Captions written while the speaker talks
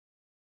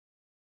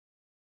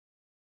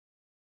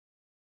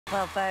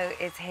Well, Beau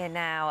is here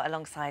now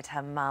alongside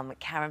her mum,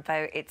 Karen.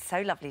 Beau, it's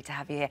so lovely to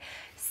have you here.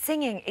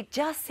 Singing, it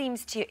just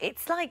seems to you,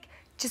 it's like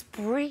just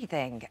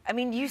breathing. I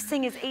mean, you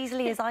sing as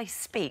easily as I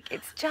speak.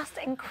 It's just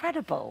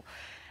incredible.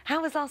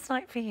 How was last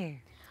night for you?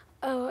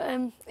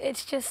 Oh,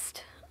 it's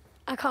just...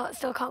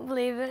 still can't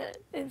believe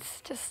it. It's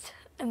just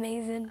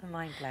amazing.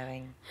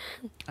 Mind-blowing.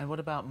 And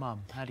what about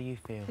Mum? How do you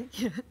feel?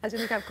 I don't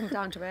think I've come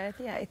down to earth.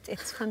 Yeah,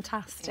 it's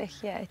fantastic.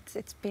 Yeah,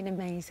 it's been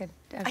amazing.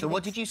 So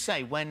what did you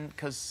say when?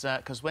 Because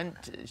when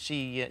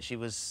she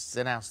was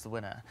announced the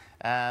winner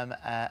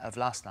of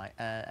last night,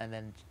 and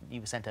then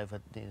you were sent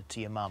over to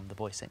your mum. The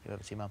boy sent you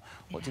over to your mum.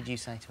 What did you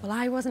say to her? Well,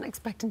 I wasn't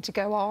expecting to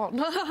go on.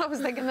 I was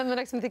thinking then the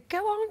next minute, go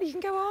on, you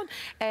can go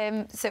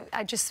on. So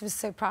I just was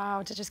so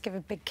proud to just give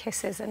her big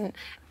kisses and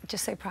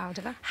just so proud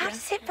of her. How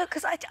does it feel?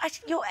 Because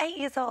you're 8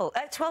 years old,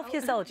 12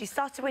 years old. You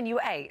started when you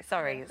were 8.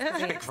 Sorry.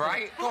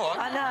 Right, go on.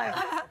 I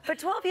know. But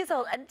 12 years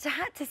old, and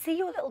to see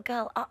your little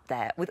girl up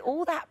there with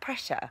all that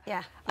pressure.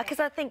 Yeah. Because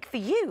I think for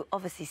you,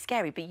 obviously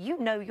scary, but you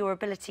know your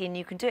ability and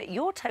you can do it.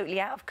 You're totally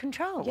out of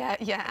control.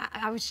 Yeah.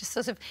 I was just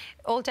sort of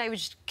all day was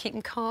just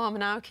keeping calm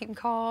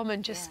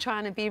and just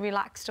trying to be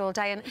relaxed all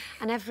day.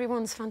 And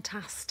everyone's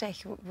fantastic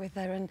with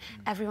her, and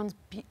everyone's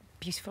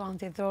beautiful, aren't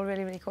they? They're all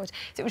really, really good.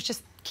 So it was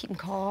just keeping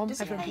calm. Does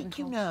it make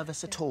you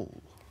nervous at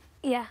all?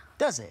 Yeah.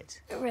 Does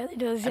it? It really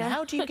does, yeah. And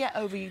how do you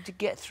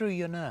get through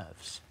your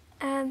nerves?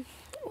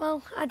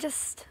 Well, I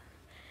just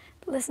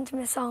listen to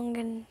my song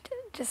and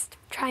just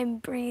try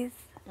and breathe.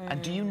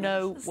 And do you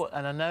know what...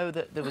 And I know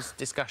that there was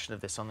discussion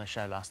of this on the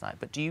show last night,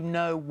 but do you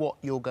know what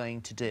you're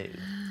going to do?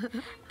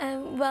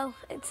 Well,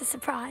 it's a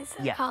surprise.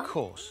 Yeah, I can't of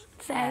course.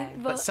 say,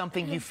 but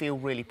something you feel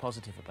really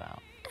positive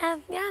about?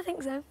 Yeah, I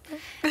think so.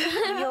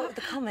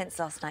 The comments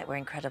last night were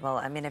incredible.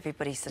 I mean,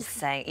 everybody's sort of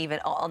saying, even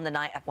on the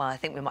night, well, I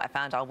think we might have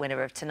found our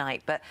winner of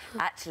tonight, but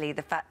actually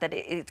the fact that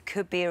it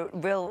could be a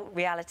real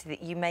reality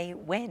that you may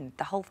win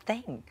the whole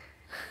thing.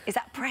 Is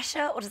that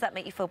pressure, or does that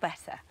make you feel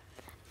better?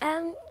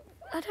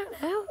 I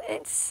don't know.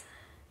 It's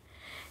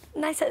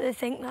nice that they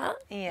think that.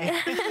 Yeah.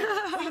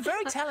 Well, you're a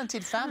very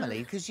talented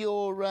family, because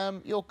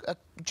you're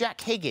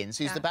Jack Higgins,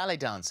 who's the ballet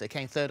dancer,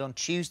 came third on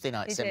Tuesday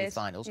night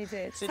semi-finals. He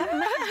did. So,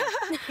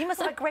 You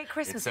must have a great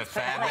Christmas. It's a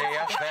family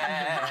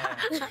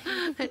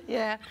affair.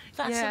 Yeah.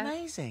 that's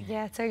amazing.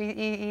 Yeah, so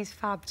he's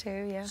fab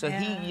too, yeah. So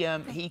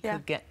he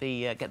could get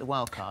the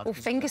wild card. Well,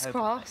 fingers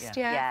crossed,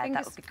 yeah.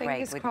 that would be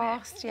great, fingers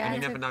crossed, yeah. And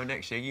you never know,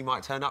 next year you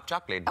might turn up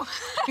juggling.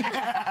 You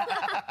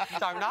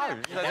don't know.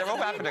 They're all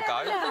having a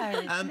go.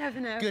 You never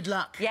know. Good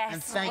luck. Yes,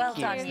 and thank well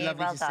you. done, It's you.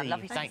 lovely Well to done. see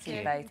Lovely you. to Thank see you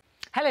you. both.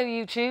 Hello,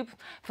 YouTube.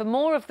 For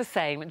more of the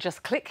same,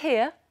 just click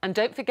here, and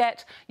don't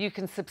forget you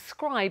can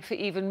subscribe for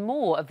even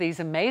more of these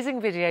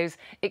amazing videos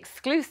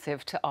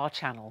exclusive to our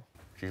channel.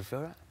 Did you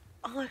feel that?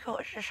 Oh my God,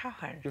 what just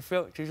happened?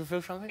 Did you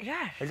feel something?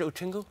 Yes. A little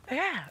tingle?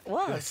 Yeah, it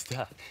was. Good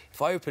stuff. If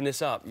I open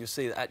this up, you'll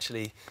see that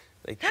actually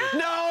they could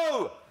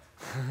No!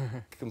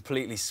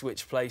 completely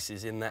switch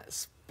places in that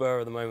spur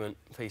of the moment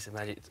piece of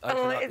magic.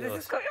 Open up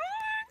yours.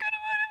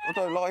 I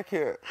don't like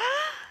it.